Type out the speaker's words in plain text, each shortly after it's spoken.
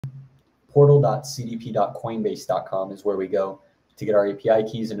portal.cdp.coinbase.com is where we go to get our API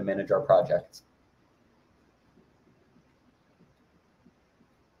keys and to manage our projects.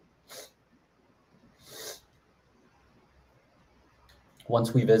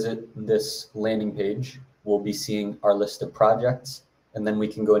 Once we visit this landing page, we'll be seeing our list of projects, and then we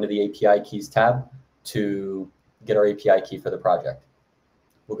can go into the API keys tab to get our API key for the project.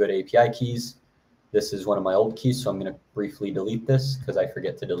 We'll go to API keys. This is one of my old keys, so I'm going to briefly delete this because I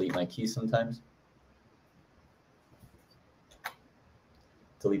forget to delete my keys sometimes.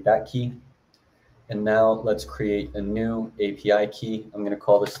 Delete that key. And now let's create a new API key. I'm going to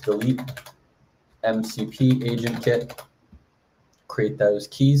call this delete MCP agent kit. Create those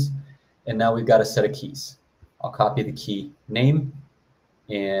keys. And now we've got a set of keys. I'll copy the key name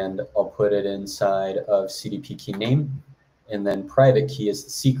and I'll put it inside of CDP key name. And then private key is the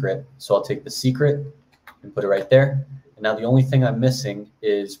secret. So I'll take the secret and put it right there. And now the only thing I'm missing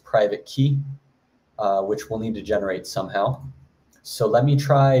is private key, which we'll need to generate somehow. So let me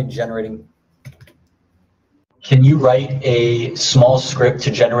try generating. Can you write a small script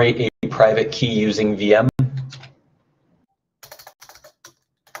to generate a private key using VM?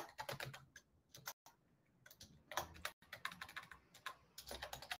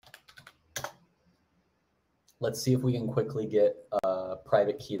 Let's see if we can quickly get a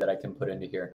private key that I can put into here.